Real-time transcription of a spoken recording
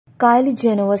Kylie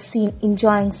Jenner was seen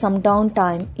enjoying some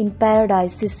downtime in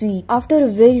paradise this week after a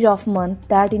very rough month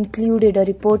that included a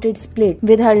reported split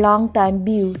with her longtime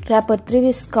beau, rapper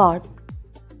Travis Scott.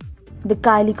 The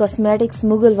Kylie Cosmetics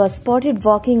mogul was spotted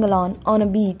walking alone on a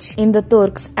beach in the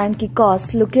Turks and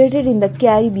Caicos located in the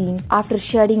Caribbean after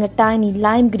shedding a tiny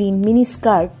lime green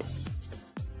miniskirt.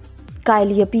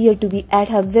 Kylie appeared to be at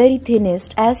her very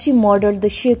thinnest as she modeled the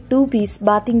chic two-piece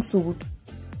bathing suit.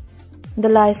 The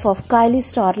Life of Kylie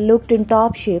star looked in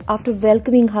top shape after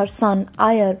welcoming her son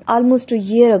Aire almost a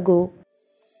year ago.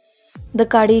 The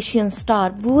Kardashian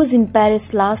star, who was in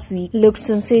Paris last week, looked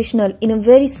sensational in a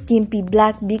very skimpy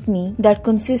black bikini that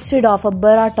consisted of a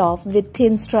bra top with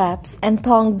thin straps and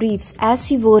thong briefs as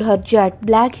she wore her jet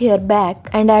black hair back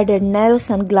and added narrow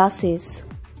sunglasses.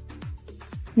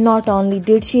 Not only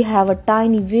did she have a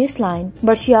tiny waistline,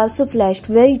 but she also flashed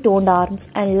very toned arms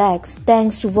and legs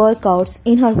thanks to workouts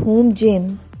in her home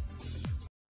gym.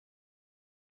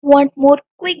 Want more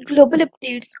quick global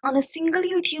updates on a single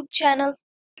YouTube channel?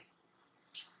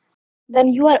 Then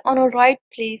you are on a right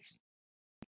place.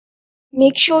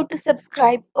 Make sure to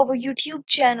subscribe our YouTube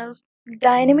channel,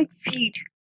 Dynamic Feed,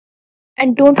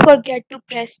 and don't forget to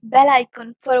press bell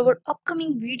icon for our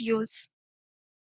upcoming videos.